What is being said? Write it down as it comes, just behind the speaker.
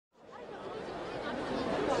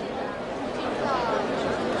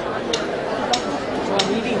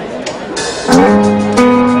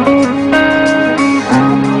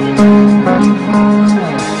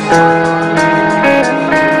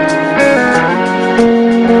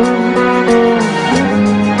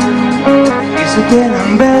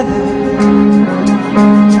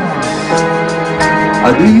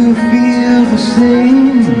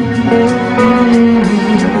sing.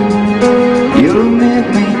 You'll make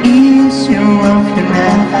me easy rough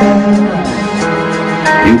enough.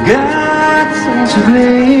 You got some to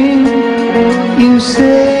blame. You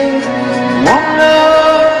say one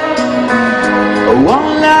love, one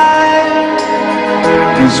life,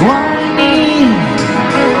 there's one need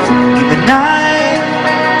in the night.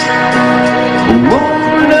 One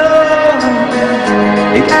love,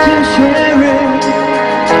 it's to share it.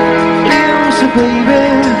 You say, baby,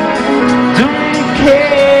 don't you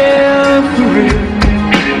care for it?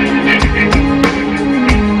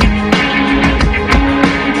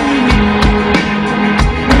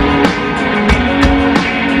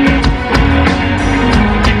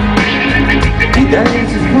 That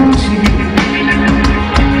is a function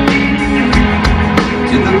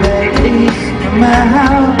to the bad taste in my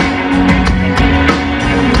house.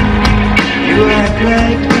 You act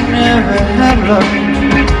like you never have love.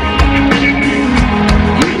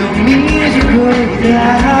 You don't need to go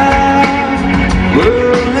without.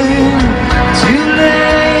 Whirling too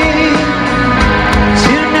late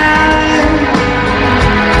tonight.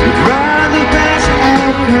 You'd rather pass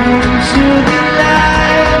out to the light.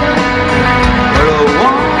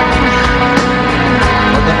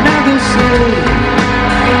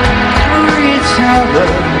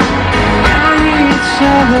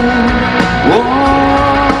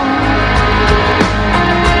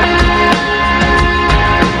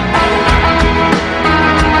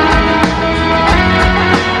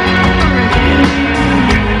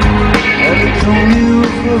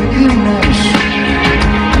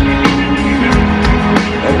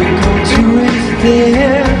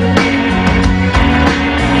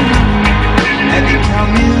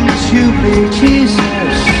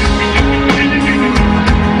 Jesus,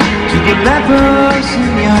 to the lepers in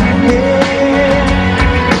your head.